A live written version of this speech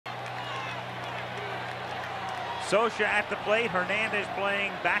Scioscia at the plate. Hernandez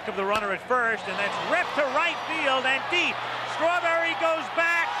playing back of the runner at first, and that's ripped to right field and deep. Strawberry goes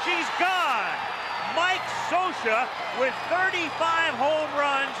back. She's gone. Mike Scioscia with 35 home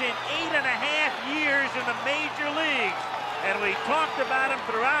runs in 8.5 years in the major leagues. And we talked about him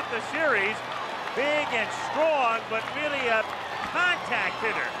throughout the series. Big and strong, but really a contact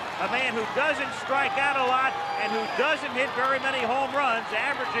hitter. A man who doesn't strike out a lot and who doesn't hit very many home runs,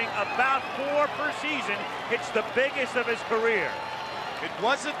 averaging about 4 per season. It's the biggest of his career. It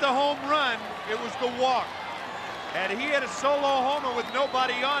wasn't the home run, it was the walk. And he had a solo homer with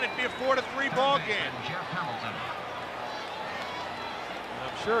nobody on, it'd be a 4-3 ball game.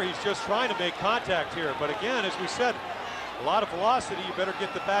 I'm sure he's just trying to make contact here, but again, as we said, a lot of velocity, you better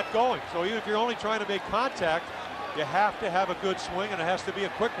get the bat going. So even if you're only trying to make contact, you have to have a good swing, and it has to be a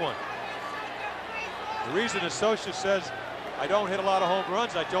quick one. The reason is Scioscia says, I don't hit a lot of home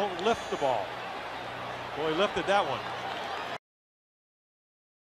runs, I don't lift the ball. Well, he lifted that one.